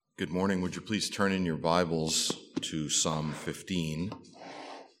Good morning. Would you please turn in your Bibles to Psalm 15,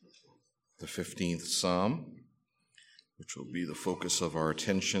 the 15th Psalm, which will be the focus of our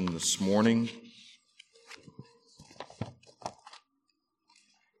attention this morning.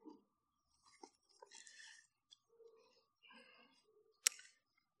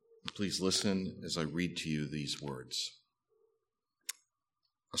 Please listen as I read to you these words.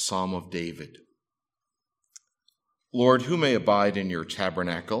 A Psalm of David. Lord, who may abide in your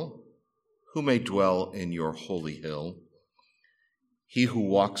tabernacle? Who may dwell in your holy hill? He who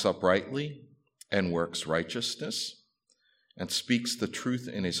walks uprightly and works righteousness and speaks the truth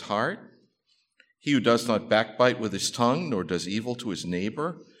in his heart. He who does not backbite with his tongue, nor does evil to his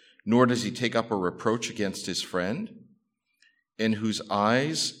neighbor, nor does he take up a reproach against his friend, in whose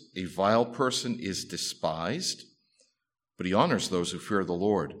eyes a vile person is despised, but he honors those who fear the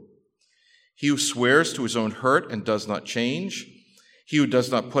Lord. He who swears to his own hurt and does not change, he who does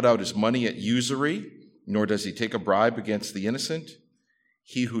not put out his money at usury, nor does he take a bribe against the innocent,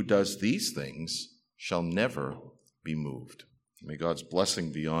 he who does these things shall never be moved. May God's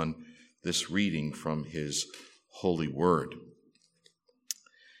blessing be on this reading from his holy word.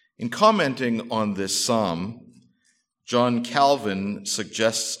 In commenting on this psalm, John Calvin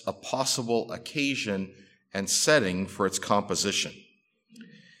suggests a possible occasion and setting for its composition.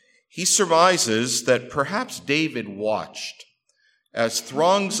 He surmises that perhaps David watched as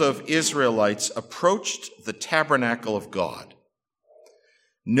throngs of Israelites approached the tabernacle of God.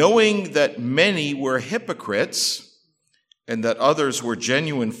 Knowing that many were hypocrites and that others were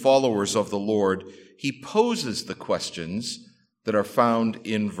genuine followers of the Lord, he poses the questions that are found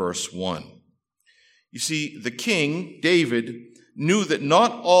in verse 1. You see, the king, David, knew that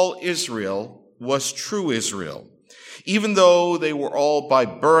not all Israel was true Israel. Even though they were all by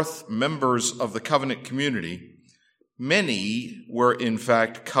birth members of the covenant community, many were in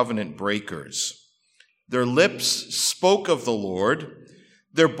fact covenant breakers. Their lips spoke of the Lord.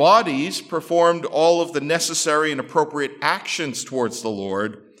 Their bodies performed all of the necessary and appropriate actions towards the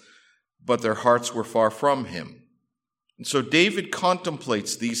Lord, but their hearts were far from him. And so David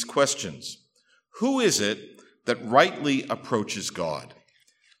contemplates these questions. Who is it that rightly approaches God?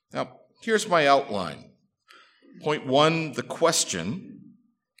 Now, here's my outline. Point 1, the question.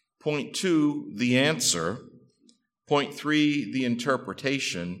 Point 2, the answer. Point 3, the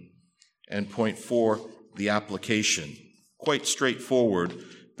interpretation. And point 4, the application. Quite straightforward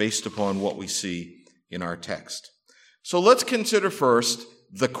based upon what we see in our text. So let's consider first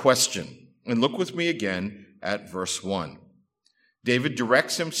the question. And look with me again at verse 1. David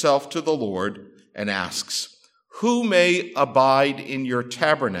directs himself to the Lord and asks, "Who may abide in your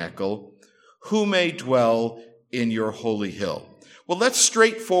tabernacle? Who may dwell in your holy hill?" Well, that's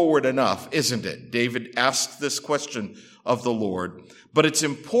straightforward enough, isn't it? David asked this question of the Lord, but it's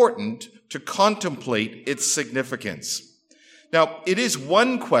important to contemplate its significance. Now, it is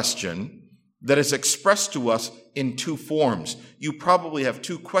one question that is expressed to us in two forms. You probably have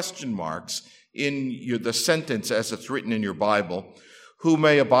two question marks in the sentence as it's written in your Bible. Who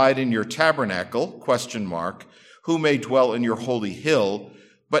may abide in your tabernacle? Question mark. Who may dwell in your holy hill?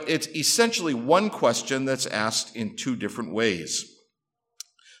 But it's essentially one question that's asked in two different ways.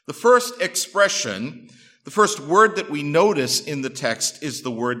 The first expression, the first word that we notice in the text is the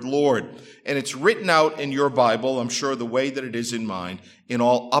word Lord. And it's written out in your Bible, I'm sure the way that it is in mine, in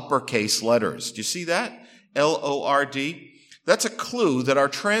all uppercase letters. Do you see that? L-O-R-D. That's a clue that our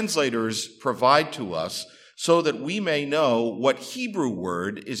translators provide to us so that we may know what Hebrew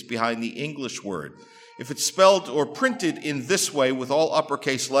word is behind the English word. If it's spelled or printed in this way with all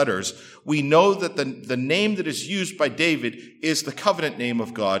uppercase letters, we know that the name that is used by David is the covenant name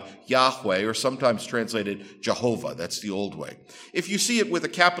of God, Yahweh, or sometimes translated Jehovah. That's the old way. If you see it with a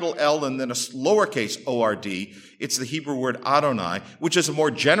capital L and then a lowercase O-R-D, it's the Hebrew word Adonai, which is a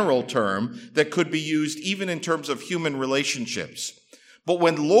more general term that could be used even in terms of human relationships. But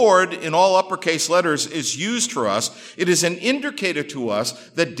when Lord in all uppercase letters is used for us, it is an indicator to us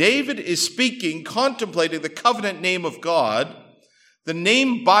that David is speaking, contemplating the covenant name of God, the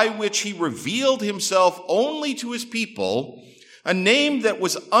name by which he revealed himself only to his people, a name that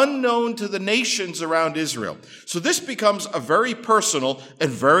was unknown to the nations around Israel. So this becomes a very personal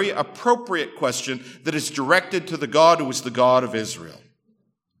and very appropriate question that is directed to the God who is the God of Israel.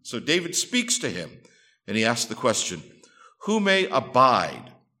 So David speaks to him, and he asks the question, who may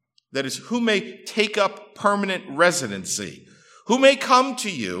abide? That is, who may take up permanent residency? Who may come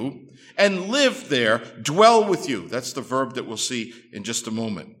to you and live there, dwell with you? That's the verb that we'll see in just a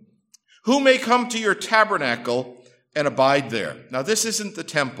moment. Who may come to your tabernacle and abide there? Now, this isn't the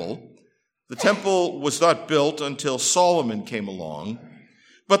temple. The temple was not built until Solomon came along.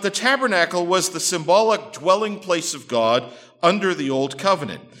 But the tabernacle was the symbolic dwelling place of God under the old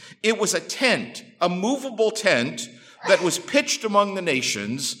covenant. It was a tent, a movable tent that was pitched among the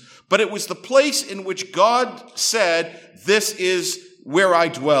nations, but it was the place in which God said, "This is where I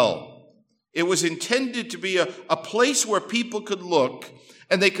dwell." It was intended to be a place where people could look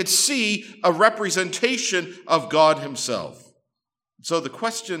and they could see a representation of God himself. So the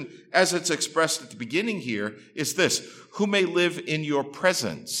question, as it's expressed at the beginning here, is this: who may live in your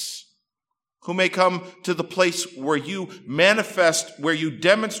presence? Who may come to the place where you manifest, where you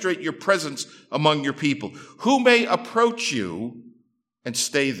demonstrate your presence among your people? Who may approach you and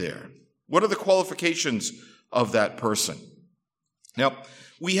stay there? What are the qualifications of that person? Now,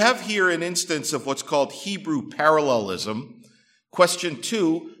 we have here an instance of what's called Hebrew parallelism. Question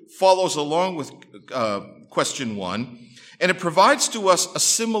 2 follows along with question 1, and it provides to us a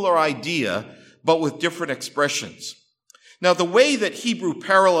similar idea, but with different expressions. Now, the way that Hebrew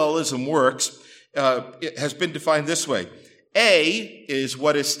parallelism works it has been defined this way. A is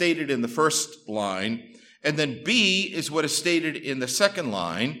what is stated in the first line, and then B is what is stated in the second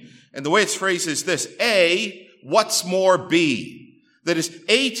line. And the way it's phrased is this: A, what's more B? That is,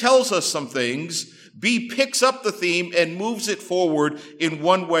 A tells us some things, B picks up the theme and moves it forward in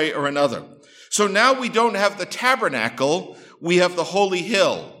one way or another. So now we don't have the tabernacle, we have the holy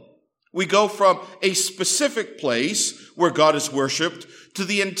hill. We go from a specific place where God is worshiped to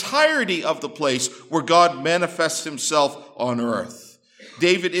the entirety of the place where God manifests himself on earth.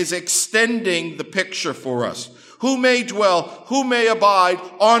 David is extending the picture for us. Who may dwell, who may abide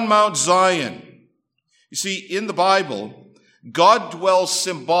on Mount Zion? You see, in the Bible, God dwells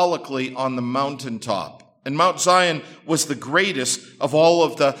symbolically on the mountaintop. And Mount Zion was the greatest of all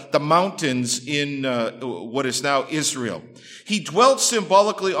of the mountains in what is now Israel. He dwelt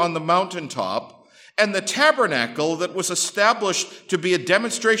symbolically on the mountaintop, and the tabernacle that was established to be a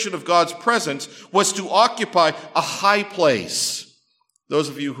demonstration of God's presence was to occupy a high place. Those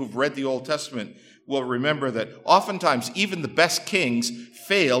of you who've read the Old Testament will remember that oftentimes even the best kings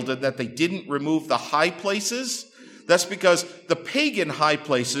failed in that they didn't remove the high places. That's because the pagan high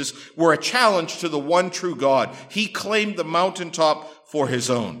places were a challenge to the one true God. He claimed the mountaintop for his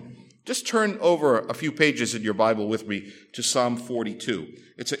own. Just turn over a few pages in your Bible with me to Psalm 42.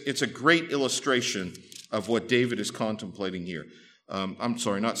 It's a great illustration of what David is contemplating here. I'm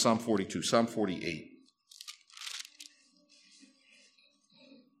sorry, not Psalm 42, Psalm 48.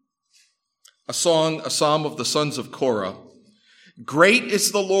 A psalm of the sons of Korah. Great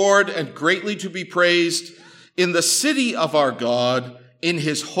is the Lord and greatly to be praised in the city of our God, in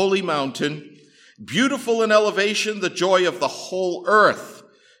his holy mountain. Beautiful in elevation, the joy of the whole earth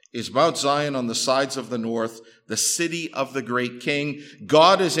is Mount Zion on the sides of the north, the city of the great king.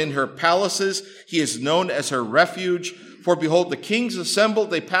 God is in her palaces. He is known as her refuge. For behold, the kings assembled,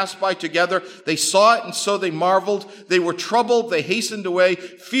 they passed by together. They saw it, and so they marveled. They were troubled, they hastened away.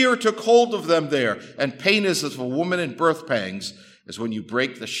 Fear took hold of them there, and pain is as of a woman in birth pangs, as when you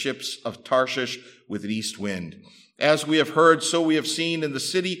break the ships of Tarshish with an east wind. As we have heard, so we have seen in the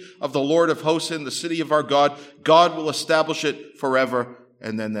city of the Lord of hosts, in the city of our God. God will establish it forever.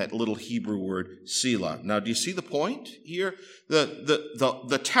 And then that little Hebrew word, Selah. Now, do you see the point here?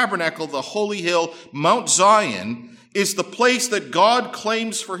 The tabernacle, the holy hill, Mount Zion, is the place that God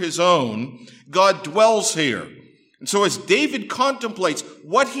claims for his own. God dwells here. And so as David contemplates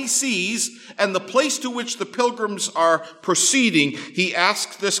what he sees and the place to which the pilgrims are proceeding, he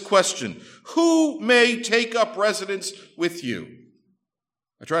asks this question: who may take up residence with you?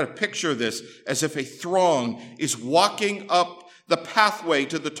 I try to picture this as if a throng is walking up the pathway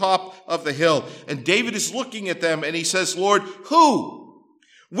to the top of the hill. And David is looking at them and he says, Lord, who?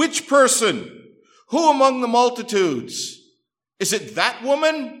 Which person? Who among the multitudes? Is it that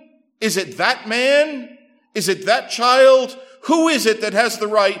woman? Is it that man? Is it that child? Who is it that has the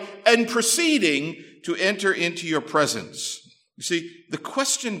right and proceeding to enter into your presence? You see, the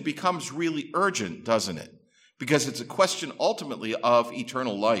question becomes really urgent, doesn't it? Because it's a question ultimately of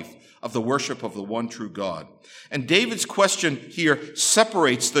eternal life, of the worship of the one true God. And David's question here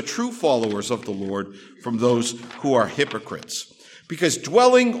separates the true followers of the Lord from those who are hypocrites. Because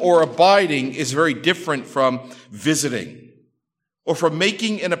dwelling or abiding is very different from visiting or from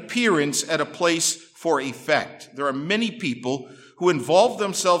making an appearance at a place for effect. There are many people who involve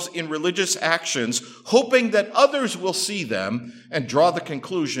themselves in religious actions, hoping that others will see them and draw the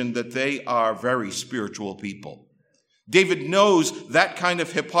conclusion that they are very spiritual people. David knows that kind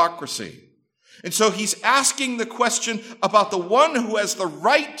of hypocrisy. And so he's asking the question about the one who has the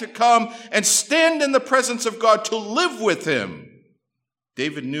right to come and stand in the presence of God to live with him.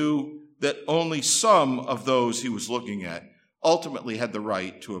 David knew that only some of those he was looking at ultimately had the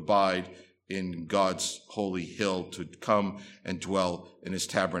right to abide in God's holy hill, to come and dwell in his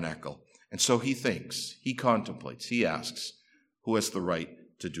tabernacle. And so he thinks, he contemplates, he asks, who has the right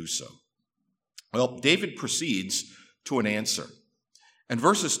to do so? Well, David proceeds to an answer. And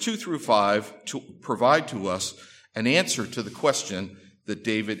verses 2 through 5 to provide to us an answer to the question that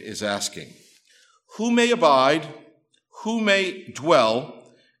David is asking. Who may abide? Who may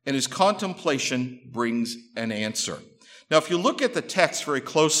dwell? And his contemplation brings an answer. Now, if you look at the text very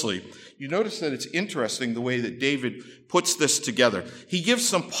closely, you notice that it's interesting the way that David puts this together. He gives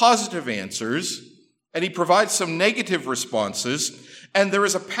some positive answers, and he provides some negative responses, and there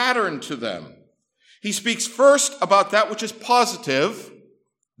is a pattern to them. He speaks first about that which is positive,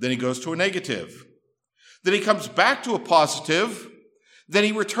 then he goes to a negative. Then he comes back to a positive, then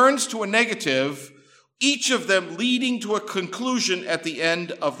he returns to a negative, each of them leading to a conclusion at the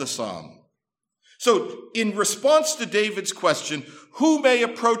end of the psalm. So, in response to David's question, who may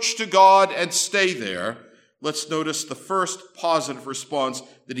approach to God and stay there, let's notice the first positive response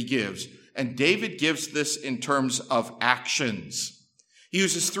that he gives. And David gives this in terms of actions. He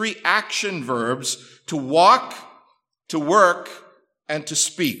uses 3 action verbs: to walk, to work, and to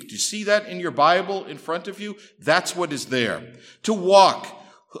speak. Do you see that in your Bible in front of you? That's what is there. To walk.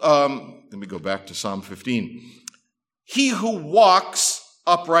 Let me go back to Psalm 15. He who walks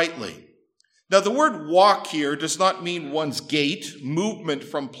uprightly. Now, the word walk here does not mean one's gait, movement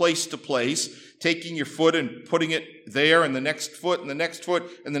from place to place, taking your foot and putting it there, and the next foot, and the next foot,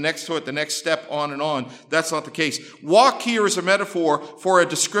 and the next foot, the next step, on and on. That's not the case. Walk here is a metaphor for a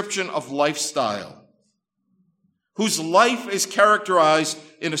description of lifestyle, whose life is characterized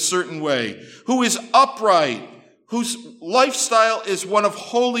in a certain way, who is upright, whose lifestyle is one of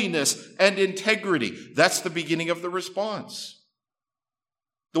holiness and integrity. That's the beginning of the response.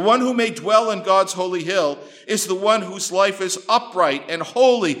 The one who may dwell in God's holy hill is the one whose life is upright and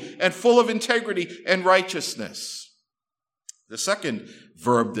holy and full of integrity and righteousness. The second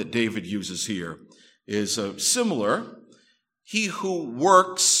verb that David uses here is similar. He who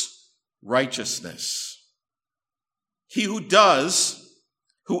works righteousness. He who does,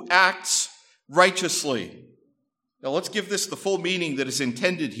 who acts righteously. Now let's give this the full meaning that is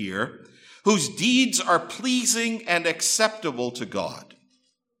intended here. Whose deeds are pleasing and acceptable to God.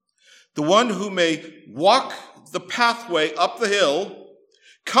 The one who may walk the pathway up the hill,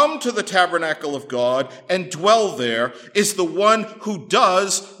 come to the tabernacle of God, and dwell there is the one who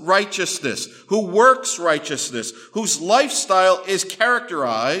does righteousness, who works righteousness, whose lifestyle is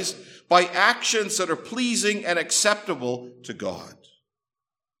characterized by actions that are pleasing and acceptable to God.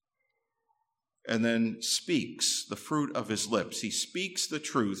 And then speaks the fruit of his lips. He speaks the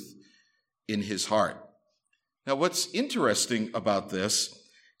truth in his heart. Now, what's interesting about this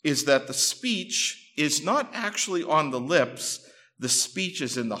is that the speech is not actually on the lips, the speech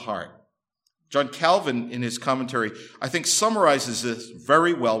is in the heart. John Calvin, in his commentary, I think summarizes this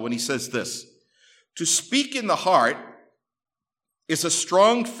very well when he says this: to speak in the heart is a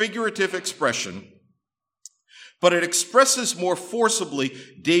strong figurative expression, but it expresses more forcibly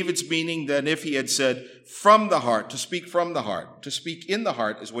David's meaning than if he had said from the heart, to speak from the heart. To speak in the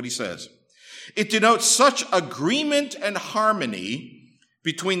heart is what he says. It denotes such agreement and harmony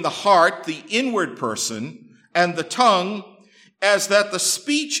between the heart, the inward person, and the tongue, as that the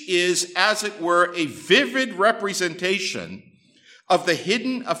speech is, as it were, a vivid representation of the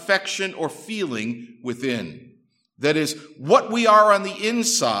hidden affection or feeling within. That is, what we are on the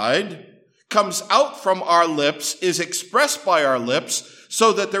inside comes out from our lips, is expressed by our lips,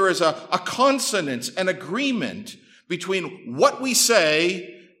 so that there is a consonance, an agreement between what we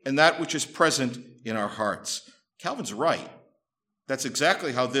say and that which is present in our hearts. Calvin's right. That's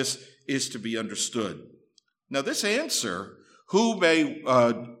exactly how this is to be understood. Now, this answer,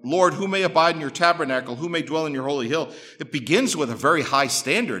 Lord, who may abide in your tabernacle, who may dwell in your holy hill, it begins with a very high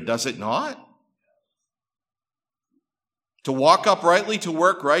standard, does it not? To walk uprightly, to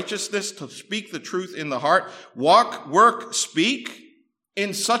work righteousness, to speak the truth in the heart, walk, work, speak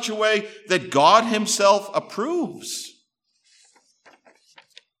in such a way that God himself approves.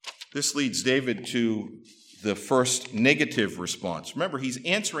 This leads David to the first negative response. Remember, he's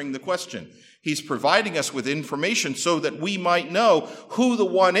answering the question. He's providing us with information so that we might know who the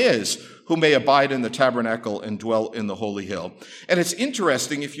one is who may abide in the tabernacle and dwell in the holy hill. And it's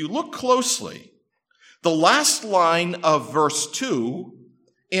interesting, if you look closely, the last line of verse 2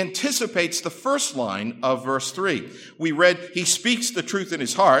 anticipates the first line of verse 3. We read, he speaks the truth in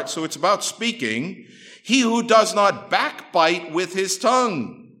his heart, so it's about speaking. He who does not backbite with his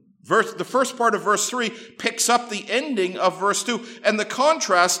tongue. The first part of verse 3 picks up the ending of verse 2, and the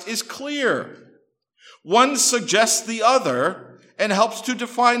contrast is clear. One suggests the other and helps to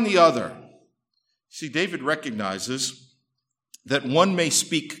define the other. See, David recognizes that one may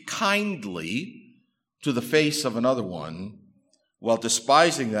speak kindly to the face of another one while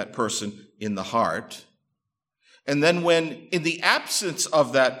despising that person in the heart. And then when, in the absence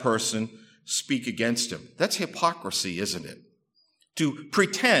of that person, speak against him. That's hypocrisy, isn't it? To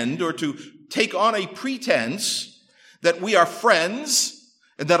pretend or to take on a pretense that we are friends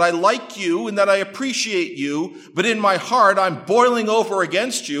and that I like you and that I appreciate you, but in my heart I'm boiling over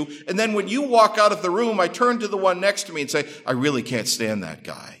against you. And then when you walk out of the room, I turn to the one next to me and say, I really can't stand that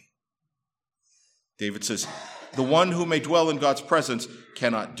guy. David says, the one who may dwell in God's presence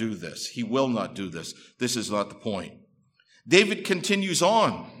cannot do this. He will not do this. This is not the point. David continues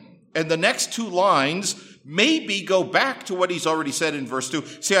on, and the next two lines maybe go back to what he's already said in verse 2.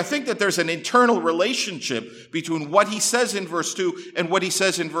 See, I think that there's an internal relationship between what he says in verse 2 and what he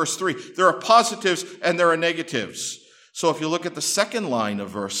says in verse 3. There are positives and there are negatives. So if you look at the second line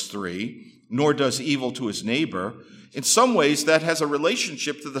of verse 3, nor does evil to his neighbor, in some ways that has a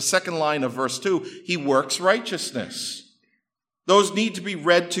relationship to the second line of verse 2. He works righteousness. Those need to be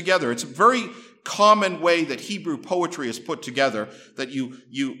read together. It's a very common way that Hebrew poetry is put together, that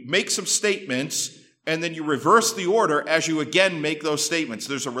you make some statements and then you reverse the order as you again make those statements.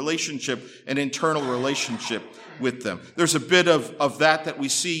 There's a relationship, an internal relationship with them. There's a bit of that we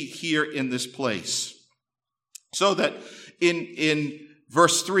see here in this place. So that in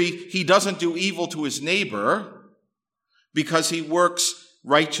verse 3, he doesn't do evil to his neighbor because he works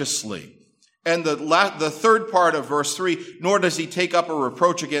righteously. And the third part of verse 3, nor does he take up a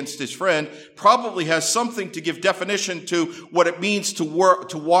reproach against his friend, probably has something to give definition to what it means to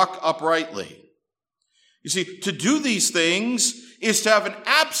walk uprightly. You see, to do these things is to have an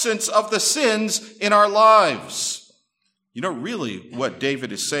absence of the sins in our lives. You know, really what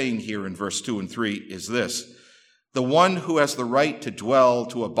David is saying here in verse 2 and 3 is this. The one who has the right to dwell,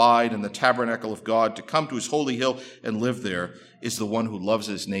 to abide in the tabernacle of God, to come to his holy hill and live there, is the one who loves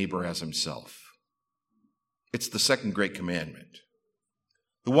his neighbor as himself. It's the second great commandment.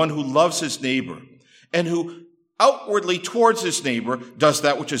 The one who loves his neighbor and who outwardly towards his neighbor does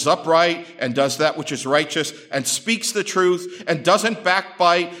that which is upright and does that which is righteous and speaks the truth and doesn't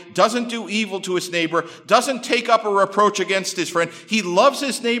backbite, doesn't do evil to his neighbor, doesn't take up a reproach against his friend. He loves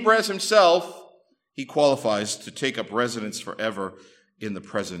his neighbor as himself. He qualifies to take up residence forever in the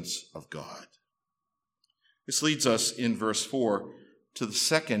presence of God. This leads us in verse 4 to the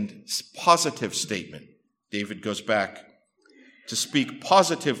second positive statement. David goes back to speak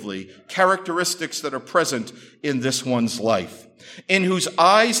positively characteristics that are present in this one's life, in whose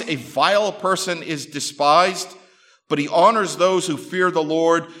eyes a vile person is despised, but he honors those who fear the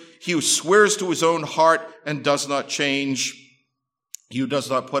Lord. He who swears to his own heart and does not change. He who does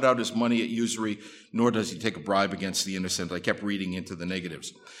not put out his money at usury, nor does he take a bribe against the innocent. I kept reading into the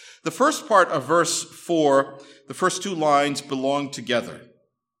negatives. The first part of verse 4, the first two lines belong together.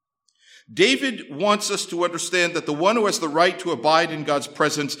 David wants us to understand that the one who has the right to abide in God's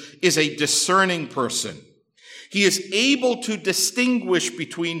presence is a discerning person. He is able to distinguish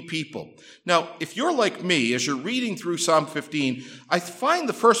between people. Now, if you're like me, as you're reading through Psalm 15, I find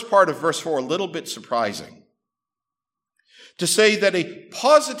the first part of verse 4 a little bit surprising. To say that a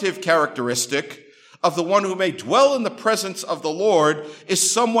positive characteristic of the one who may dwell in the presence of the Lord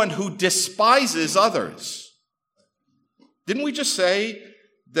is someone who despises others. Didn't we just say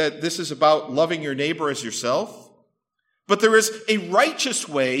that this is about loving your neighbor as yourself? But there is a righteous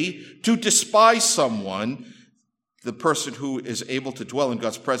way to despise someone. The person who is able to dwell in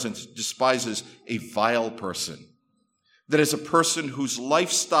God's presence despises a vile person. That is a person whose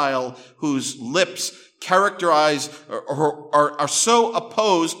lifestyle, whose lips characterize or are so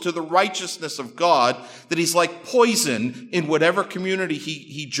opposed to the righteousness of God that he's like poison in whatever community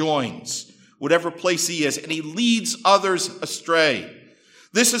he joins, whatever place he is, and he leads others astray.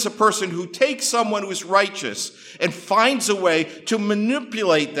 This is a person who takes someone who is righteous and finds a way to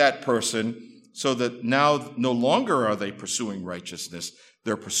manipulate that person so that now no longer are they pursuing righteousness,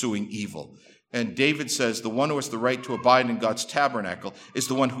 they're pursuing evil. And David says the one who has the right to abide in God's tabernacle is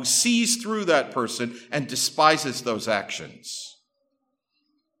the one who sees through that person and despises those actions.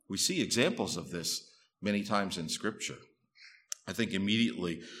 We see examples of this many times in Scripture. I think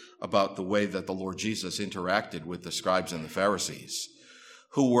immediately about the way that the Lord Jesus interacted with the scribes and the Pharisees,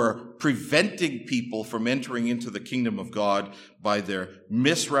 who were preventing people from entering into the kingdom of God by their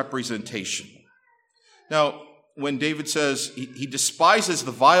misrepresentation. Now, when David says he despises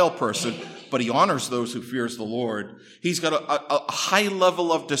the vile person, but he honors those who fears the Lord, he's got a high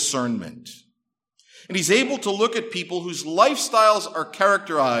level of discernment. And he's able to look at people whose lifestyles are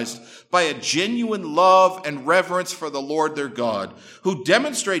characterized by a genuine love and reverence for the Lord their God, who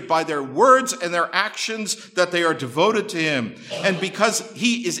demonstrate by their words and their actions that they are devoted to him. And because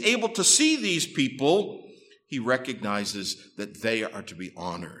he is able to see these people, he recognizes that they are to be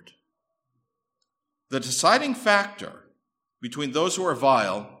honored. The deciding factor between those who are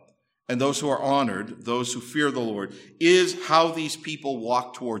vile and those who are honored, those who fear the Lord, is how these people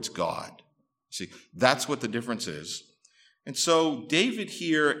walk towards God. See, that's what the difference is. And so David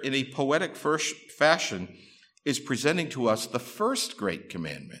here, in a poetic fashion, is presenting to us the first great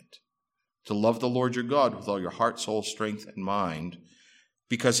commandment, to love the Lord your God with all your heart, soul, strength, and mind,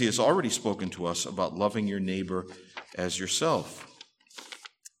 because he has already spoken to us about loving your neighbor as yourself.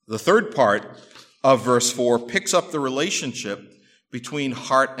 The third part of verse 4 picks up the relationship between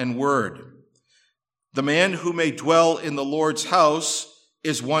heart and word. The man who may dwell in the Lord's house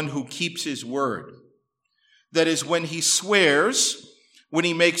is one who keeps his word. That is, when he swears, when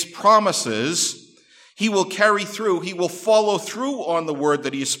he makes promises, he will carry through, he will follow through on the word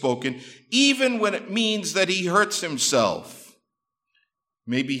that he has spoken, even when it means that he hurts himself.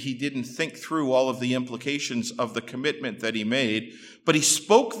 Maybe he didn't think through all of the implications of the commitment that he made, but he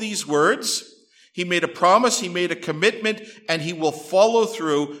spoke these words, he made a promise, he made a commitment, and he will follow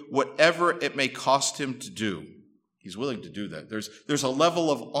through whatever it may cost him to do. He's willing to do that. There's a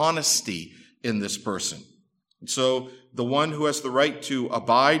level of honesty in this person. And so the one who has the right to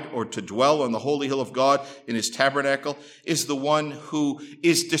abide or to dwell on the holy hill of God in his tabernacle is the one who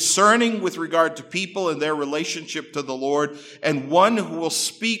is discerning with regard to people and their relationship to the Lord, and one who will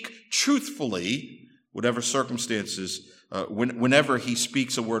speak truthfully, whatever circumstances, whenever he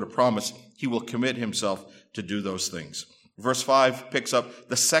speaks a word of promise, he will commit himself to do those things. Verse 5 picks up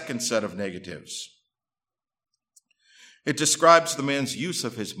the second set of negatives. It describes the man's use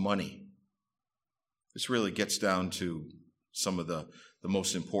of his money. This really gets down to some of the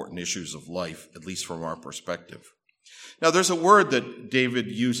most important issues of life, at least from our perspective. Now, there's a word that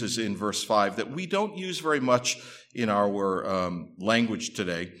David uses in verse 5 that we don't use very much in our language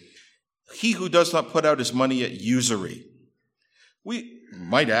today. He who does not put out his money at usury. We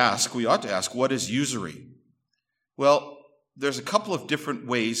ought to ask, what is usury? Well, there's a couple of different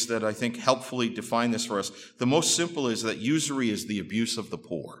ways that I think helpfully define this for us. The most simple is that usury is the abuse of the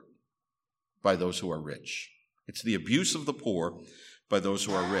poor by those who are rich. It's the abuse of the poor by those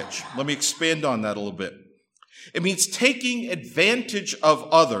who are rich. Let me expand on that a little bit. It means taking advantage of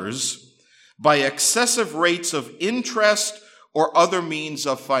others by excessive rates of interest or other means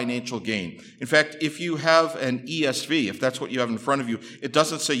of financial gain. In fact, if you have an ESV, if that's what you have in front of you, it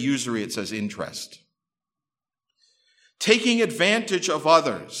doesn't say usury, it says interest. Taking advantage of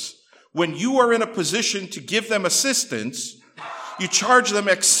others. When you are in a position to give them assistance, you charge them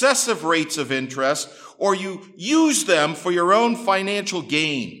excessive rates of interest, or you use them for your own financial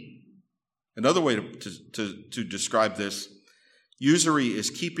gain. Another way to describe this, usury is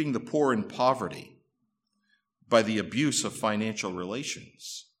keeping the poor in poverty by the abuse of financial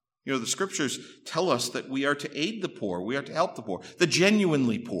relations. You know, the scriptures tell us that we are to aid the poor, we are to help the poor, the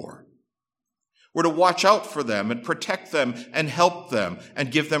genuinely poor. We're to watch out for them and protect them and help them and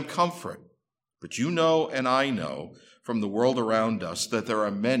give them comfort. But you know and I know from the world around us that there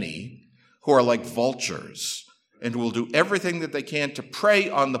are many who are like vultures and will do everything that they can to prey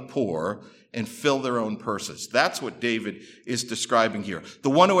on the poor and fill their own purses. That's what David is describing here. The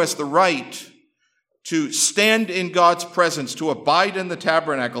one who has the right to stand in God's presence, to abide in the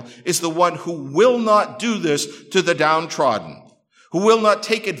tabernacle, is the one who will not do this to the downtrodden, who will not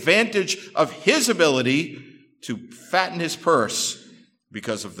take advantage of his ability to fatten his purse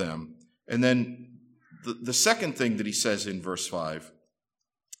because of them. And then the second thing that he says in verse 5,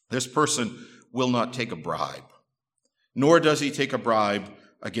 this person will not take a bribe, nor does he take a bribe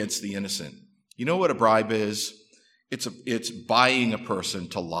against the innocent. You know what a bribe is? It's buying a person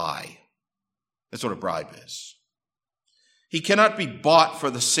to lie. That's what a bribe is. He cannot be bought for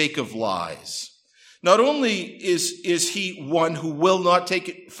the sake of lies. Not only is he one who will not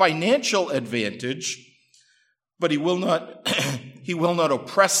take financial advantage, but he will not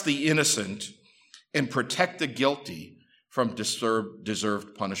oppress the innocent and protect the guilty from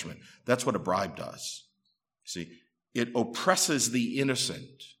deserved punishment. That's what a bribe does. See, it oppresses the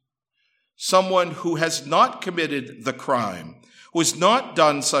innocent. Someone who has not committed the crime, who has not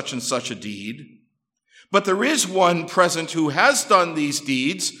done such and such a deed, but there is one present who has done these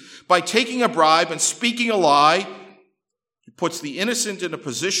deeds. By taking a bribe and speaking a lie, he puts the innocent in a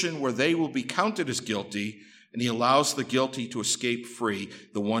position where they will be counted as guilty, and he allows the guilty to escape free,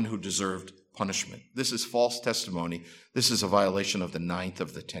 the one who deserved punishment. This is false testimony. This is a violation of the 9th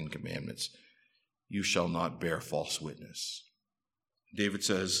of the 10 Commandments. you shall not bear false witness. David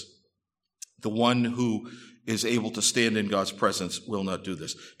says, the one who is able to stand in God's presence will not do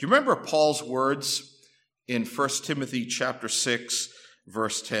this. Do you remember Paul's words in 1 Timothy chapter 6,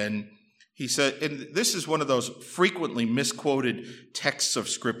 verse 10? He said, and this is one of those frequently misquoted texts of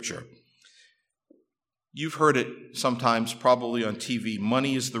Scripture. You've heard it sometimes, probably on TV.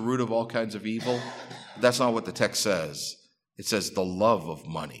 Money is the root of all kinds of evil. That's not what the text says. It says the love of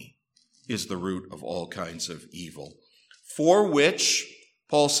money is the root of all kinds of evil. For which,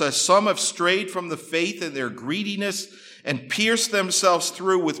 Paul says, some have strayed from the faith in their greediness and pierced themselves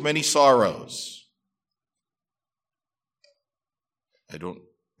through with many sorrows. I don't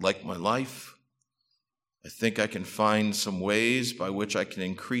like my life. I think I can find some ways by which I can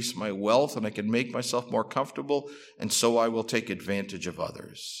increase my wealth and I can make myself more comfortable, and so I will take advantage of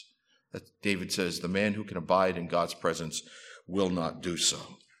others. That David says, the man who can abide in God's presence will not do so.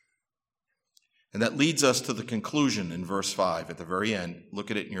 And that leads us to the conclusion in verse 5 at the very end. Look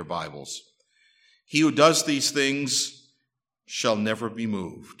at it in your Bibles. He who does these things shall never be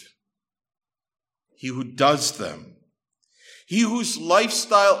moved. He who does them. He whose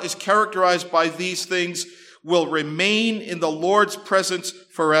lifestyle is characterized by these things will remain in the Lord's presence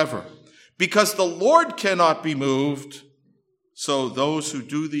forever. Because the Lord cannot be moved, so those who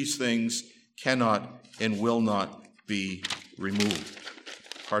do these things cannot and will not be removed.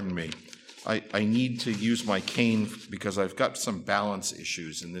 Pardon me. I need to use my cane because I've got some balance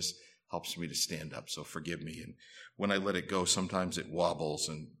issues, and this helps me to stand up, so forgive me. And when I let it go, sometimes it wobbles,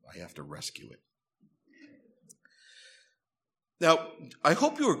 and I have to rescue it. Now, I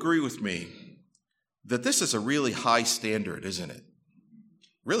hope you agree with me that this is a really high standard, isn't it? It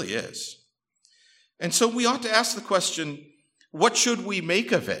really is. And so we ought to ask the question, what should we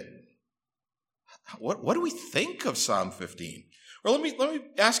make of it? What do we think of Psalm 15? Well, let me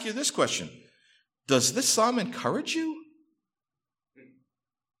ask you this question. Does this psalm encourage you?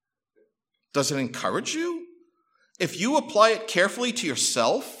 Does it encourage you? If you apply it carefully to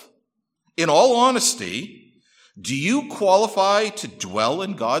yourself, in all honesty, do you qualify to dwell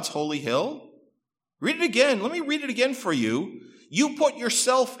in God's holy hill? Read it again. Let me read it again for you. You put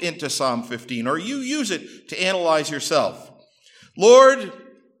yourself into Psalm 15, or you use it to analyze yourself. Lord,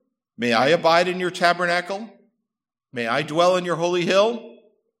 may I abide in your tabernacle? May I dwell in your holy hill?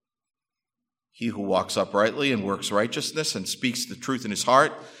 He who walks uprightly and works righteousness and speaks the truth in his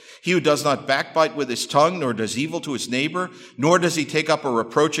heart, he who does not backbite with his tongue, nor does evil to his neighbor, nor does he take up a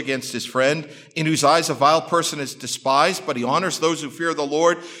reproach against his friend, in whose eyes a vile person is despised, but he honors those who fear the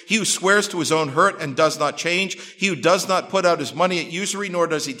Lord. He who swears to his own hurt and does not change, he who does not put out his money at usury, nor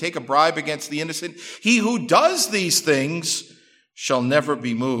does he take a bribe against the innocent. He who does these things shall never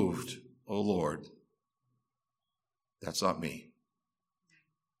be moved, O Lord. That's not me.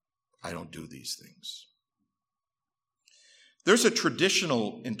 I don't do these things. There's a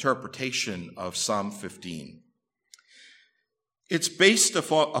traditional interpretation of Psalm 15. It's based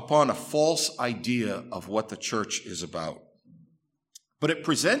upon a false idea of what the church is about. But it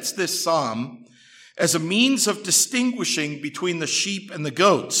presents this psalm as a means of distinguishing between the sheep and the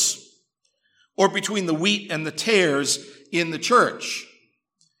goats, or between the wheat and the tares in the church.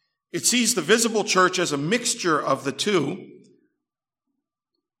 It sees the visible church as a mixture of the two,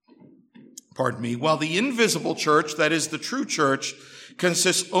 while the invisible church, that is the true church,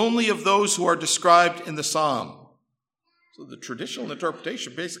 consists only of those who are described in the psalm. So the traditional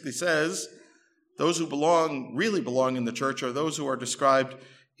interpretation basically says those who really belong in the church are those who are described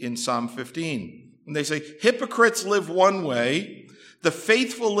in Psalm 15. And they say, hypocrites live one way, the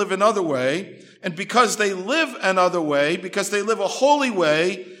faithful live another way, and because they live another way, because they live a holy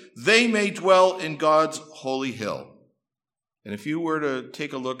way, they may dwell in God's holy hill. And if you were to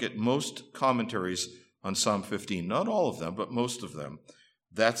take a look at most commentaries on Psalm 15, not all of them, but most of them,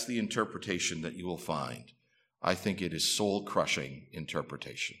 that's the interpretation that you will find. I think it is soul-crushing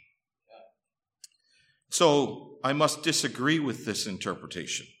interpretation. So I must disagree with this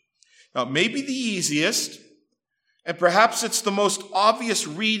interpretation. Now, it may be the easiest, and perhaps it's the most obvious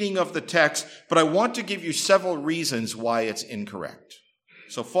reading of the text, but I want to give you several reasons why it's incorrect.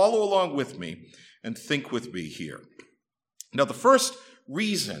 So follow along with me and think with me here. Now, the first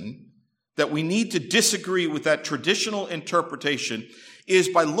reason that we need to disagree with that traditional interpretation is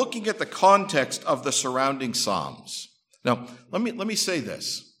by looking at the context of the surrounding Psalms. Now, let me say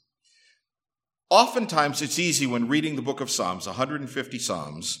this. Oftentimes, it's easy when reading the book of Psalms, 150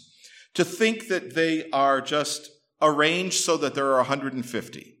 Psalms, to think that they are just arranged so that there are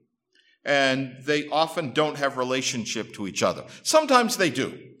 150. And they often don't have relationship to each other. Sometimes they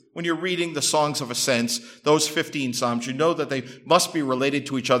do. when you're reading the Songs of Ascents, those 15 Psalms, you know that they must be related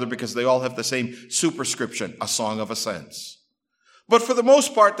to each other because they all have the same superscription, a Song of Ascents. But for the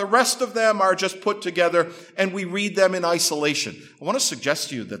most part, the rest of them are just put together and we read them in isolation. I want to suggest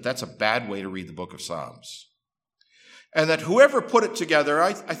to you that that's a bad way to read the book of Psalms. And that whoever put it together,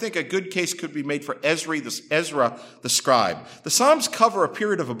 I think a good case could be made for Ezra the scribe. The Psalms cover a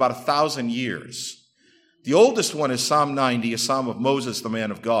period of about 1,000 years. The oldest one is Psalm 90, a psalm of Moses, the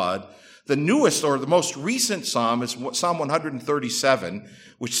man of God. The newest or the most recent psalm is Psalm 137,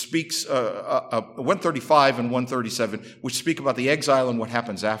 which speaks, 135 and 137, which speak about the exile and what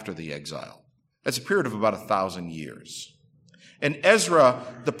happens after the exile. That's a period of about 1,000 years. And Ezra,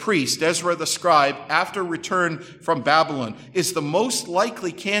 the priest, Ezra the scribe, after return from Babylon, is the most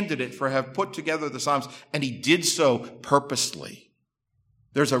likely candidate for have put together the Psalms, and he did so purposely.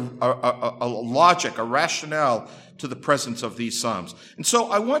 There's a logic, a rationale to the presence of these Psalms. And so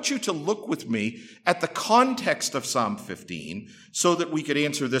I want you to look with me at the context of Psalm 15 so that we could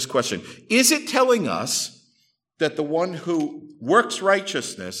answer this question. Is it telling us that the one who works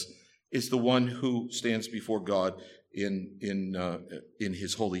righteousness is the one who stands before God in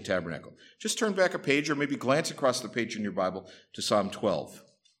his holy tabernacle? Just turn back a page or maybe glance across the page in your Bible to Psalm 12.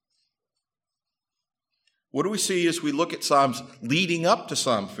 What do we see as we look at Psalms leading up to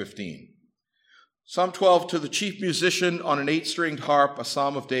Psalm 15? Psalm 12, to the chief musician on an 8-stringed harp, a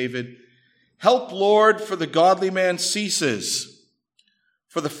psalm of David. Help, Lord, for the godly man ceases.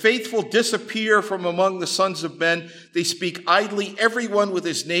 For the faithful disappear from among the sons of men. They speak idly, everyone with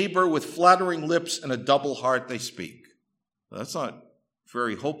his neighbor, with flattering lips and a double heart they speak. Well, that's not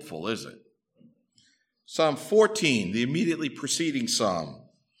very hopeful, is it? Psalm 14, the immediately preceding psalm.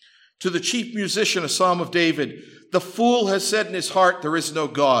 To the chief musician, a psalm of David. The fool has said in his heart, there is no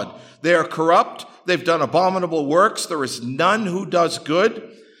God. They are corrupt. They've done abominable works. There is none who does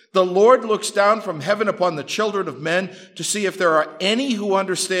good. The Lord looks down from heaven upon the children of men to see if there are any who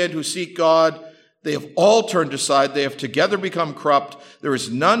understand, who seek God. They have all turned aside. They have together become corrupt. There is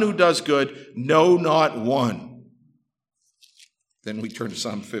none who does good. No, not one. Then we turn to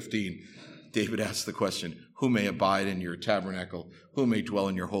Psalm 15. David asks the question, who may abide in your tabernacle? Who may dwell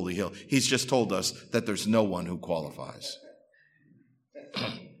in your holy hill? He's just told us that there's no one who qualifies.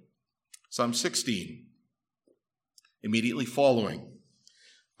 Psalm 16, immediately following.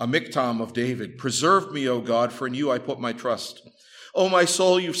 A miktam of David. Preserve me, O God, for in you I put my trust. O my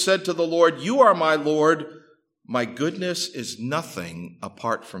soul, you've said to the Lord, you are my Lord. My goodness is nothing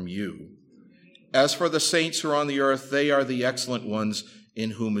apart from you. As for the saints who are on the earth, they are the excellent ones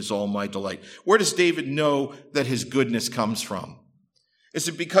in whom is all my delight. Where does David know that his goodness comes from? Is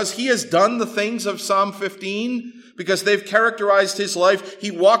it because he has done the things of Psalm 15? Because they've characterized his life?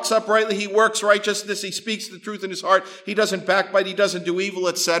 He walks uprightly, he works righteousness, he speaks the truth in his heart, he doesn't backbite, he doesn't do evil,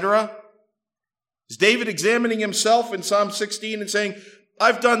 etc. Is David examining himself in Psalm 16 and saying,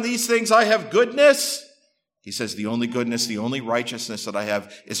 I've done these things, I have goodness? He says, the only goodness, the only righteousness that I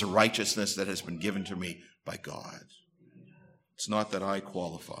have is a righteousness that has been given to me by God. It's not that I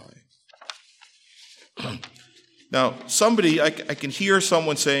qualify. Now, I can hear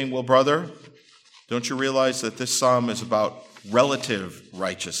someone saying, well, brother, don't you realize that this psalm is about relative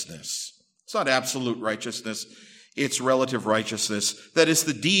righteousness? It's not absolute righteousness. It's relative righteousness. That is,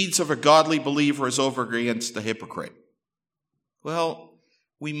 the deeds of a godly believer is over against the hypocrite. Well,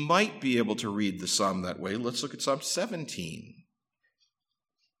 we might be able to read the psalm that way. Let's look at Psalm 17.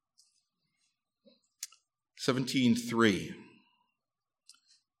 17:3.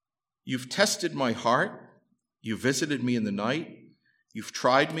 You've tested my heart. You visited me in the night. You've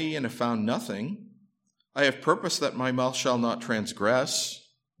tried me and have found nothing. I have purposed that my mouth shall not transgress.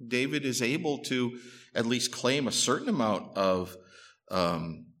 David is able to at least claim a certain amount of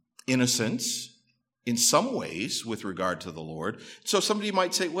innocence in some ways with regard to the Lord. So somebody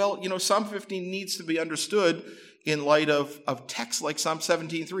might say, well, Psalm 15 needs to be understood in light of texts like Psalm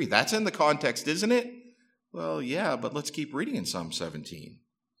 17:3. That's in the context, isn't it? Well, yeah, but let's keep reading in Psalm 17.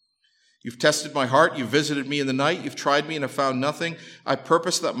 You've tested my heart, you've visited me in the night, you've tried me and have found nothing. I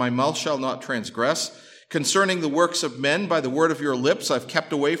purpose that my mouth shall not transgress. Concerning the works of men, by the word of your lips, I've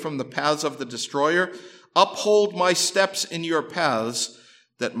kept away from the paths of the destroyer. Uphold my steps in your paths,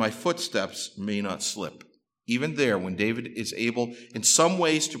 that my footsteps may not slip. Even there, when David is able in some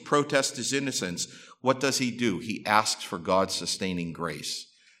ways to protest his innocence, what does he do? He asks for God's sustaining grace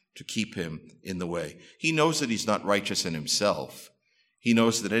to keep him in the way. He knows that he's not righteous in himself. He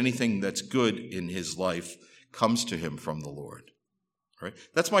knows that anything that's good in his life comes to him from the Lord. All right?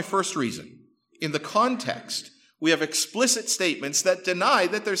 That's my first reason. In the context, we have explicit statements that deny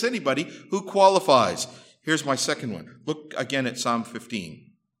that there's anybody who qualifies. Here's my second one. Look again at Psalm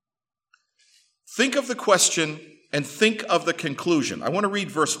 15. Think of the question and think of the conclusion. I want to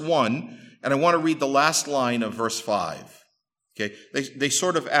read verse 1, and I want to read the last line of verse 5. Okay, they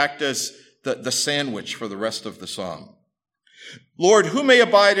sort of act as the sandwich for the rest of the psalm. Lord, who may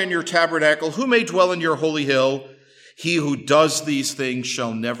abide in your tabernacle? Who may dwell in your holy hill? He who does these things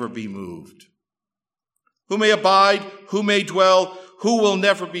shall never be moved. Who may abide? Who may dwell? Who will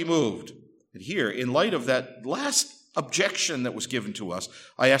never be moved? And here, in light of that last objection that was given to us,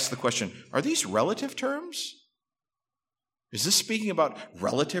 I ask the question, are these relative terms? Is this speaking about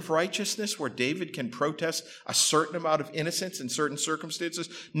relative righteousness where David can protest a certain amount of innocence in certain circumstances?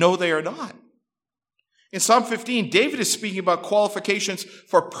 No, they are not. In Psalm 15, David is speaking about qualifications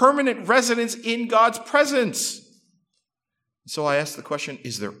for permanent residence in God's presence. So I ask the question,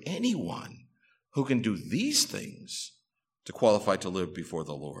 is there anyone who can do these things to qualify to live before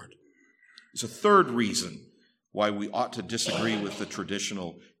the Lord? There's a third reason why we ought to disagree with the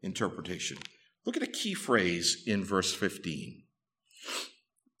traditional interpretation. Look at a key phrase in verse 15.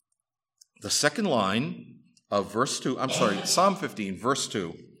 The second line of Psalm 15, verse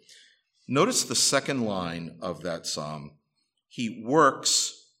 2. Notice the second line of that psalm. He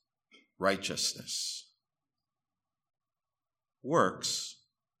works righteousness. Works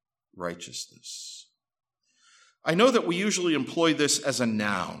righteousness. I know that we usually employ this as a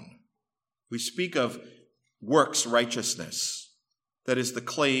noun. We speak of works righteousness. That is the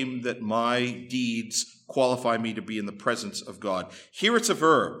claim that my deeds qualify me to be in the presence of God. Here it's a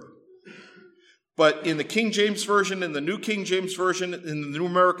verb. But in the King James Version, in the New King James Version, in the New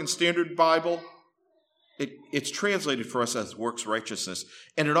American Standard Bible, it's translated for us as works righteousness.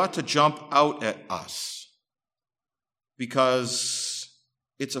 And it ought to jump out at us because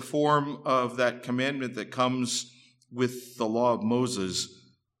it's a form of that commandment that comes with the law of Moses,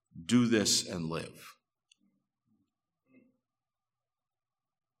 do this and live.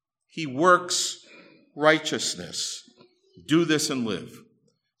 He works righteousness. Do this and live.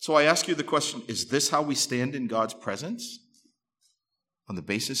 So I ask you the question, is this how we stand in God's presence? On the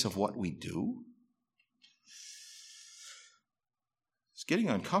basis of what we do? It's getting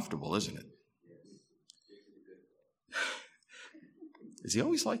uncomfortable, isn't it? Is he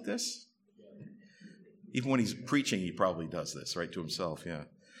always like this? Even when he's preaching, he probably does this, right, to himself, yeah.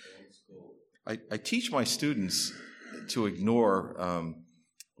 I teach my students to ignore,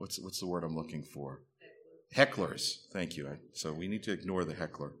 what's the word I'm looking for? Hecklers. Thank you. So we need to ignore the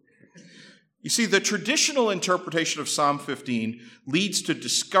heckler. You see, the traditional interpretation of Psalm 15 leads to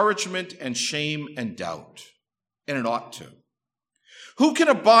discouragement and shame and doubt, and it ought to. Who can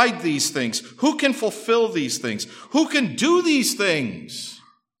abide these things? Who can fulfill these things? Who can do these things?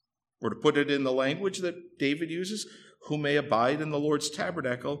 Or to put it in the language that David uses, who may abide in the Lord's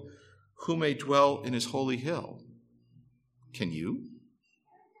tabernacle? Who may dwell in his holy hill? Can you?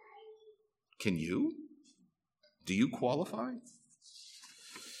 Can you? Do you qualify?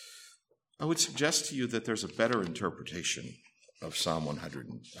 I would suggest to you that there's a better interpretation of Psalm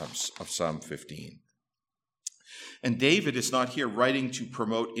 15. And David is not here writing to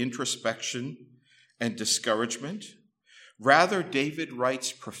promote introspection and discouragement. Rather, David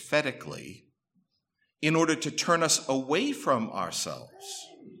writes prophetically in order to turn us away from ourselves.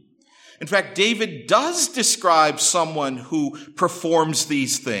 In fact, David does describe someone who performs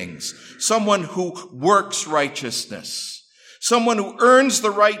these things, someone who works righteousness, someone who earns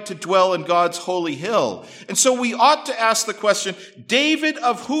the right to dwell in God's holy hill. And so we ought to ask the question, David,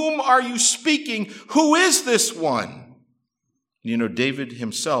 of whom are you speaking? Who is this one? You know, David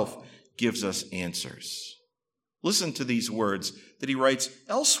himself gives us answers. Listen to these words that he writes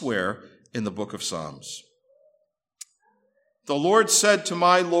elsewhere in the book of Psalms. The Lord said to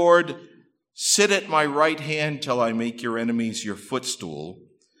my Lord, sit at my right hand till I make your enemies your footstool.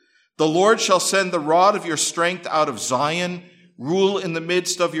 The Lord shall send the rod of your strength out of Zion, rule in the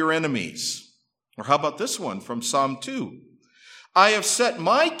midst of your enemies. Or how about this one from Psalm 2? I have set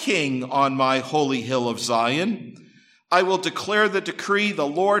my king on my holy hill of Zion. I will declare the decree. The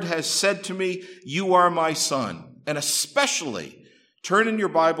Lord has said to me, you are my son. And especially, turn in your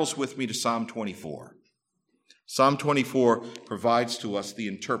Bibles with me to Psalm 24. Psalm 24 provides to us the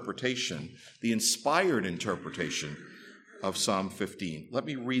interpretation, the inspired interpretation of Psalm 15. Let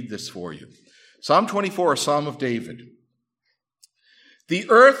me read this for you. Psalm 24, a psalm of David. The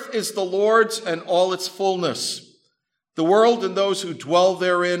earth is the Lord's and all its fullness, the world and those who dwell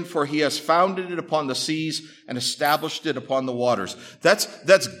therein, for he has founded it upon the seas and established it upon the waters.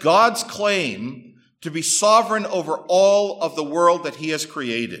 That's God's claim to be sovereign over all of the world that he has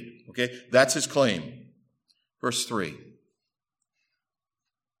created. Okay, that's his claim. Verse 3,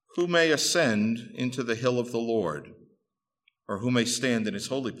 who may ascend into the hill of the Lord, or who may stand in his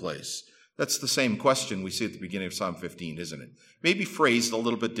holy place? That's the same question we see at the beginning of Psalm 15, isn't it? Maybe phrased a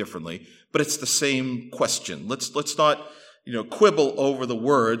little bit differently, but it's the same question. Let's not, quibble over the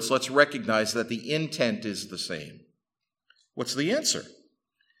words. Let's recognize that the intent is the same. What's the answer?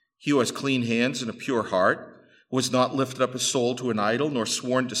 He who has clean hands and a pure heart, who has not lifted up his soul to an idol, nor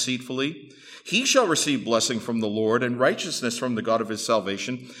sworn deceitfully, he shall receive blessing from the Lord and righteousness from the God of his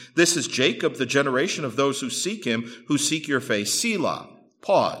salvation. This is Jacob, the generation of those who seek him, who seek your face. Selah.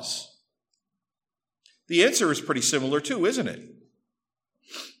 Pause. The answer is pretty similar too, isn't it?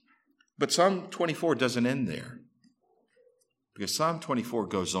 But Psalm 24 doesn't end there, because Psalm 24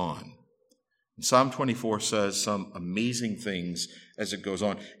 goes on. And Psalm 24 says some amazing things as it goes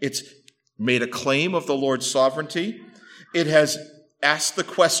on. It's made a claim of the Lord's sovereignty. It has asked the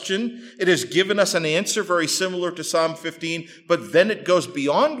question. It has given us an answer very similar to Psalm 15, but then it goes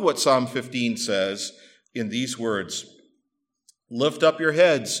beyond what Psalm 15 says in these words. Lift up your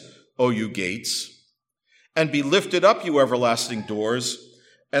heads, O you gates, and be lifted up, you everlasting doors,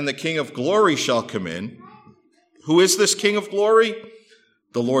 and the King of glory shall come in. Who is this King of glory?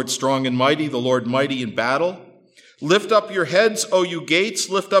 The Lord strong and mighty, the Lord mighty in battle. Lift up your heads, O you gates,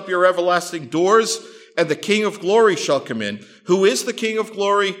 lift up your everlasting doors, and the King of glory shall come in. Who is the King of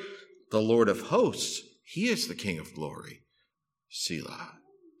glory? The Lord of hosts. He is the King of glory. Selah.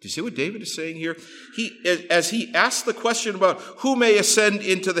 Do you see what David is saying here? As he asks the question about who may ascend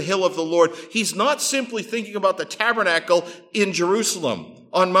into the hill of the Lord, he's not simply thinking about the tabernacle in Jerusalem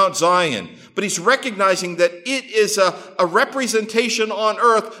on Mount Zion, but he's recognizing that it is a representation on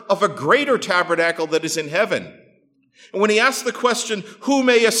earth of a greater tabernacle that is in heaven. And when he asks the question, who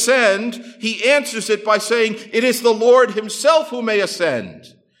may ascend, he answers it by saying, it is the Lord himself who may ascend.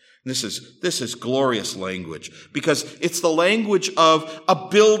 This is glorious language, because it's the language of a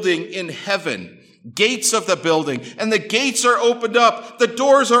building in heaven, gates of the building, and the gates are opened up, the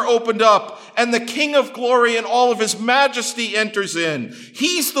doors are opened up, and the King of glory in all of his majesty enters in.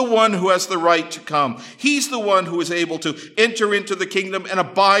 He's the one who has the right to come. He's the one who is able to enter into the kingdom and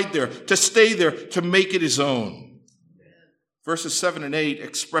abide there, to stay there, to make it his own. Verses 7 and 8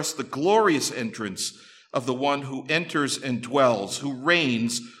 express the glorious entrance of the one who enters and dwells, who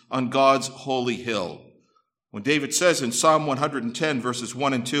reigns on God's holy hill. When David says in Psalm 110, verses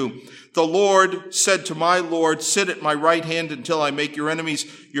 1 and 2, the Lord said to my Lord, sit at my right hand until I make your enemies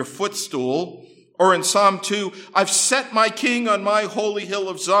your footstool. Or in Psalm 2, I've set my king on my holy hill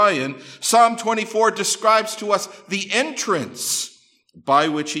of Zion. Psalm 24 describes to us the entrance by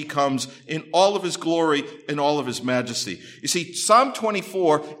which he comes in all of his glory and all of his majesty. You see, Psalm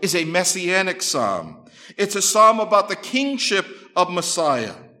 24 is a messianic psalm. It's a psalm about the kingship of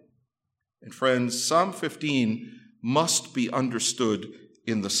Messiah. And friends, Psalm 15 must be understood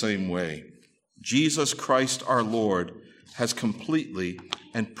in the same way. Jesus Christ our Lord has completely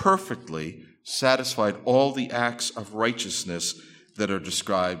and perfectly satisfied all the acts of righteousness that are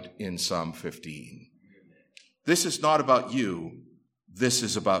described in Psalm 15. This is not about you. This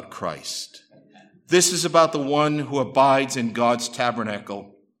is about Christ. This is about the one who abides in God's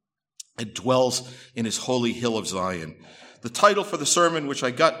tabernacle and dwells in his holy hill of Zion. The title for the sermon, which I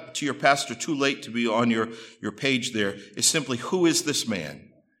got to your pastor too late to be on your page there, is simply, who is this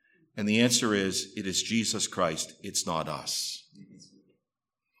man? And the answer is, it is Jesus Christ. It's not us.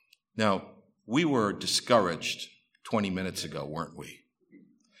 Now, we were discouraged 20 minutes ago, weren't we?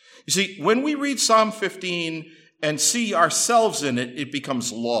 You see, when we read Psalm 15 and see ourselves in it, it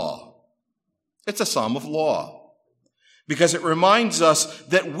becomes law. It's a psalm of law, because it reminds us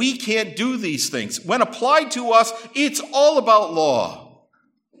that we can't do these things. When applied to us, it's all about law.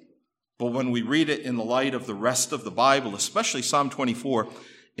 But when we read it in the light of the rest of the Bible, especially Psalm 24,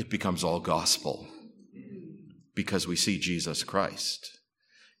 it becomes all gospel, because we see Jesus Christ.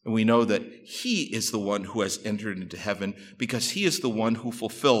 And we know that he is the one who has entered into heaven, because he is the one who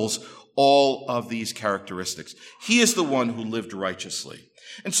fulfills all of these characteristics. He is the one who lived righteously.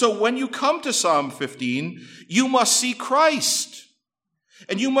 And so when you come to Psalm 15, you must see Christ.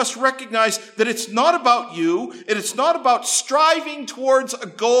 And you must recognize that it's not about you, and it's not about striving towards a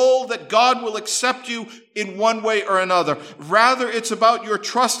goal that God will accept you in one way or another. Rather, it's about your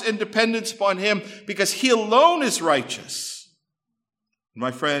trust and dependence upon him, because he alone is righteous.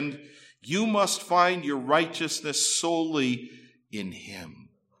 My friend, you must find your righteousness solely in him.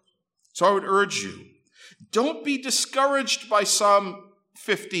 So I would urge you, don't be discouraged by Psalm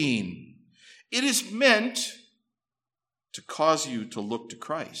 15. It is meant to cause you to look to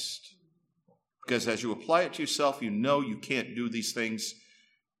Christ. Because as you apply it to yourself, you know you can't do these things.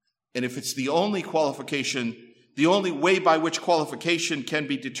 And if it's the only qualification the only way by which qualification can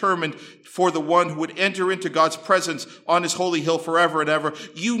be determined for the one who would enter into God's presence on his holy hill forever and ever,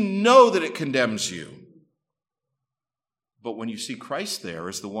 you know that it condemns you. But when you see Christ there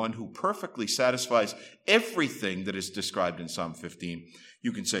as the one who perfectly satisfies everything that is described in Psalm 15,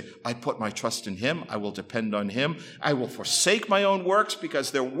 you can say, I put my trust in him. I will depend on him. I will forsake my own works because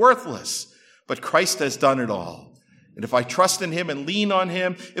they're worthless. But Christ has done it all. And if I trust in him and lean on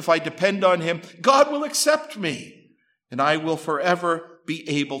him, if I depend on him, God will accept me. And I will forever be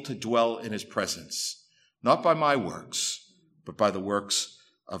able to dwell in his presence, not by my works, but by the works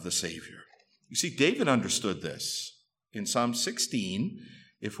of the Savior. You see, David understood this. In Psalm 16,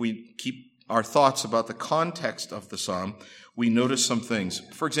 if we keep our thoughts about the context of the psalm, we notice some things.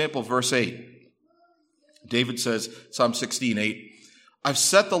 For example, verse 8, David says, Psalm 16:8, I've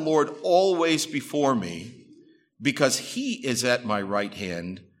set the Lord always before me, because he is at my right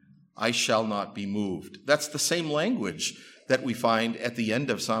hand, I shall not be moved. That's the same language that we find at the end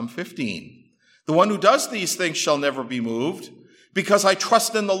of Psalm 15. The one who does these things shall never be moved. Because I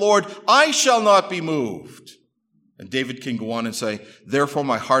trust in the Lord, I shall not be moved. And David can go on and say, therefore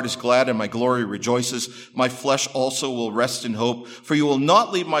my heart is glad and my glory rejoices. My flesh also will rest in hope. For you will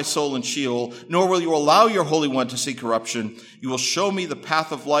not leave my soul in Sheol, nor will you allow your Holy One to see corruption. You will show me the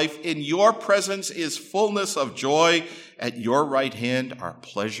path of life. In your presence is fullness of joy. At your right hand are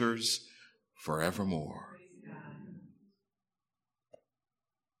pleasures forevermore.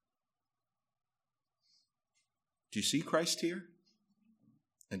 Do you see Christ here?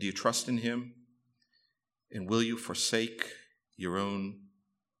 And do you trust in him? And will you forsake your own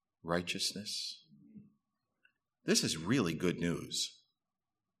righteousness? This is really good news.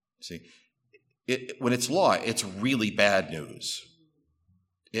 See, when it's law, it's really bad news.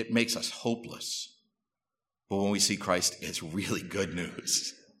 It makes us hopeless. But when we see Christ, it's really good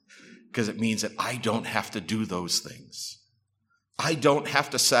news. Because it means that I don't have to do those things. I don't have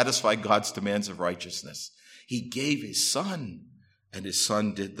to satisfy God's demands of righteousness. He gave his Son, and his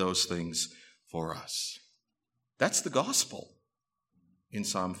Son did those things for us. That's the gospel in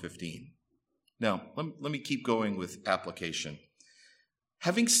Psalm 15. Now, let me keep going with application.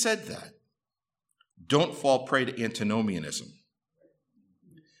 Having said that, don't fall prey to antinomianism.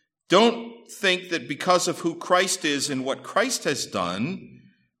 Don't think that because of who Christ is and what Christ has done,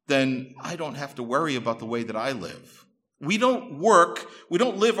 then I don't have to worry about the way that I live. We don't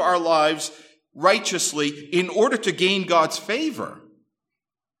live our lives righteously in order to gain God's favor.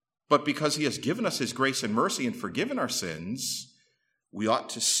 But because he has given us his grace and mercy and forgiven our sins, we ought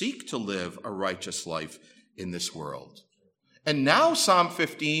to seek to live a righteous life in this world. And now Psalm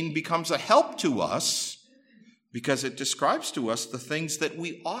 15 becomes a help to us because it describes to us the things that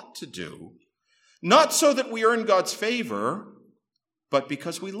we ought to do, not so that we earn God's favor, but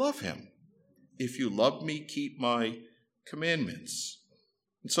because we love him. If you love me, keep my commandments.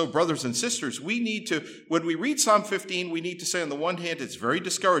 And so, brothers and sisters, we need to, when we read Psalm 15, we need to say on the one hand, it's very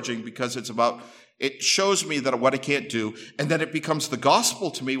discouraging because it shows me that what I can't do, and then it becomes the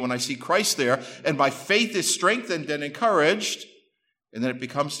gospel to me when I see Christ there, and my faith is strengthened and encouraged, and then it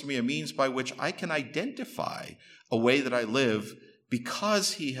becomes to me a means by which I can identify a way that I live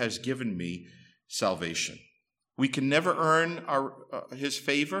because he has given me salvation. We can never earn his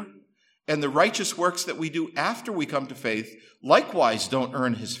favor, and the righteous works that we do after we come to faith likewise don't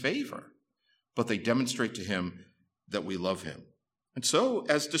earn his favor, but they demonstrate to him that we love him. And so,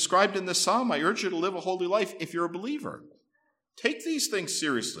 as described in this psalm, I urge you to live a holy life if you're a believer. Take these things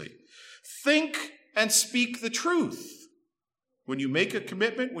seriously. Think and speak the truth. When you make a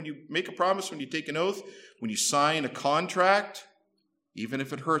commitment, when you make a promise, when you take an oath, when you sign a contract, even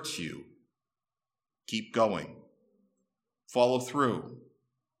if it hurts you, keep going. Follow through.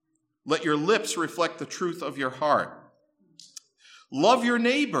 Let your lips reflect the truth of your heart. Love your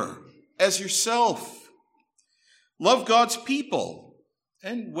neighbor as yourself. Love God's people.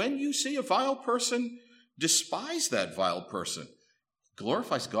 And when you see a vile person, despise that vile person. It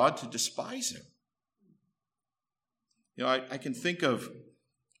glorifies God to despise him. You know, I can think of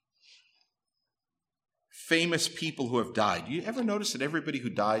famous people who have died. You ever notice that everybody who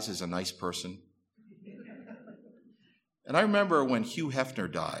dies is a nice person? And I remember when Hugh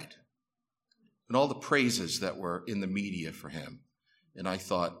Hefner died and all the praises that were in the media for him. And I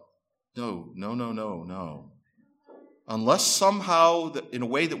thought, no. Unless somehow, in a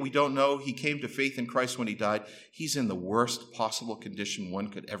way that we don't know, he came to faith in Christ when he died, he's in the worst possible condition one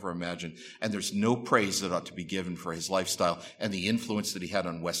could ever imagine. And there's no praise that ought to be given for his lifestyle and the influence that he had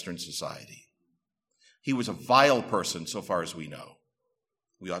on Western society. He was a vile person so far as we know.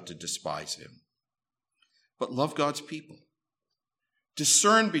 We ought to despise him. But love God's people.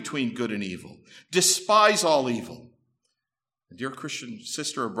 Discern between good and evil. Despise all evil. And dear Christian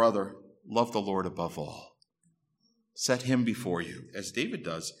sister or brother, love the Lord above all. Set him before you, as David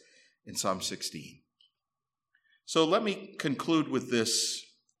does in Psalm 16. So let me conclude with this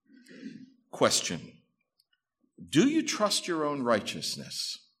question. Do you trust your own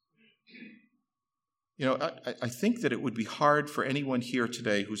righteousness? You know, I think that it would be hard for anyone here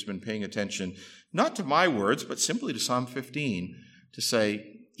today who's been paying attention, not to my words, but simply to Psalm 15, to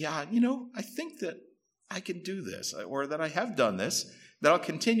say, yeah, you know, I think that I can do this, or that I have done this, that I'll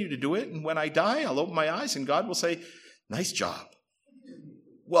continue to do it, and when I die, I'll open my eyes, and God will say, nice job.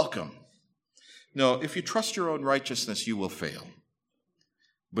 Welcome. No, if you trust your own righteousness, you will fail.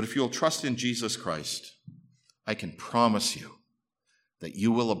 But if you'll trust in Jesus Christ, I can promise you that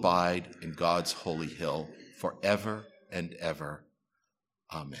you will abide in God's holy hill forever and ever.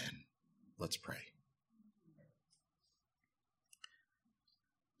 Amen. Let's pray.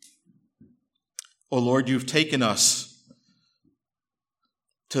 O Lord, you've taken us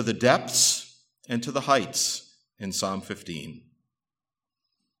to the depths and to the heights in Psalm 15.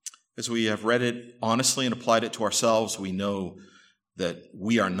 As we have read it honestly and applied it to ourselves, we know that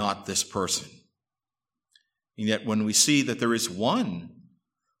we are not this person. And yet when we see that there is one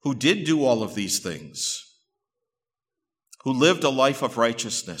who did do all of these things, who lived a life of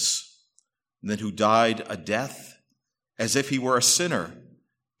righteousness, and then who died a death as if he were a sinner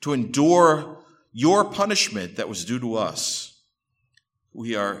to endure your punishment that was due to us,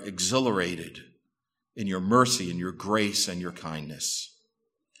 we are exhilarated in your mercy and your grace and your kindness.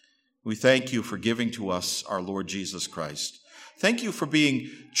 We thank you for giving to us our Lord Jesus Christ. Thank you for being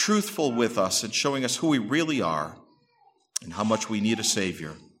truthful with us and showing us who we really are and how much we need a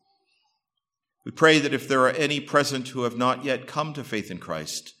Savior. We pray that if there are any present who have not yet come to faith in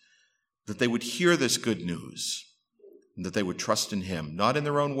Christ, that they would hear this good news and that they would trust in him, not in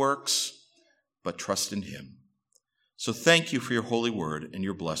their own works, but trust in him. So thank you for your holy word and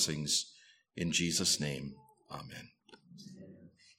your blessings. In Jesus' name, amen.